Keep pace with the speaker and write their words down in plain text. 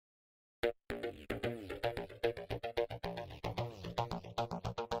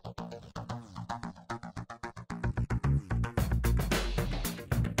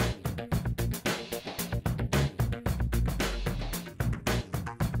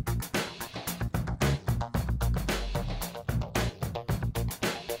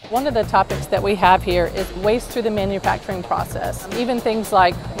One of the topics that we have here is waste through the manufacturing process. Even things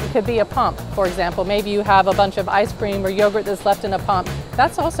like, it could be a pump, for example. Maybe you have a bunch of ice cream or yogurt that's left in a pump.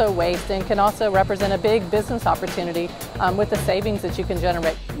 That's also waste and can also represent a big business opportunity with the savings that you can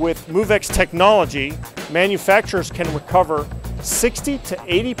generate. With Mouvex technology, manufacturers can recover 60 to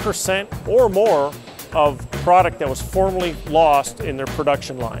 80% or more of product that was formerly lost in their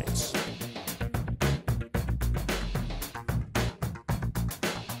production lines.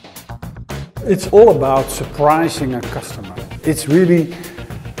 It's all about surprising a customer. It's really,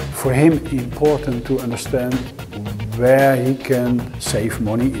 for him, important to understand where he can save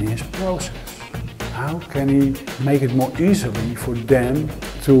money in his process. How can he make it more easily for them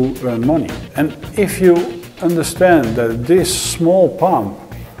to earn money? And if you understand that this small pump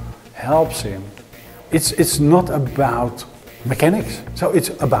helps him, it's not about mechanics. So it's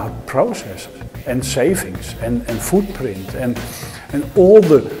about processes and savings and footprint and all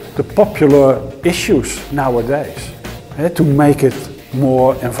the popular issues nowadays to make it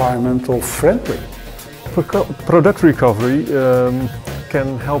more environmental friendly. Product recovery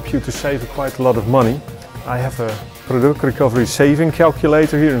can help you to save quite a lot of money. I have a product recovery saving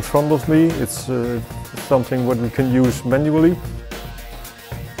calculator here in front of me. It's something what we can use manually.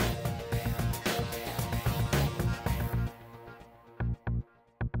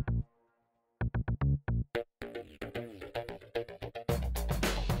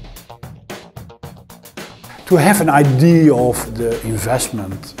 To have an idea of the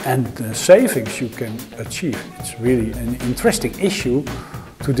investment and the savings you can achieve, it's really an interesting issue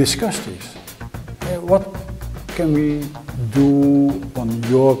to discuss this. What can we do on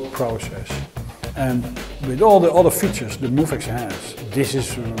your process? And with all the other features the Mouvex has, this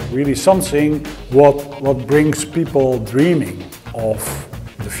is really something what brings people dreaming of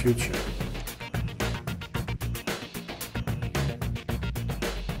the future.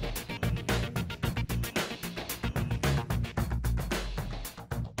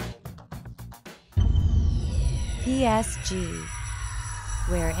 PSG,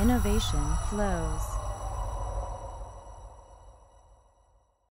 where innovation flows.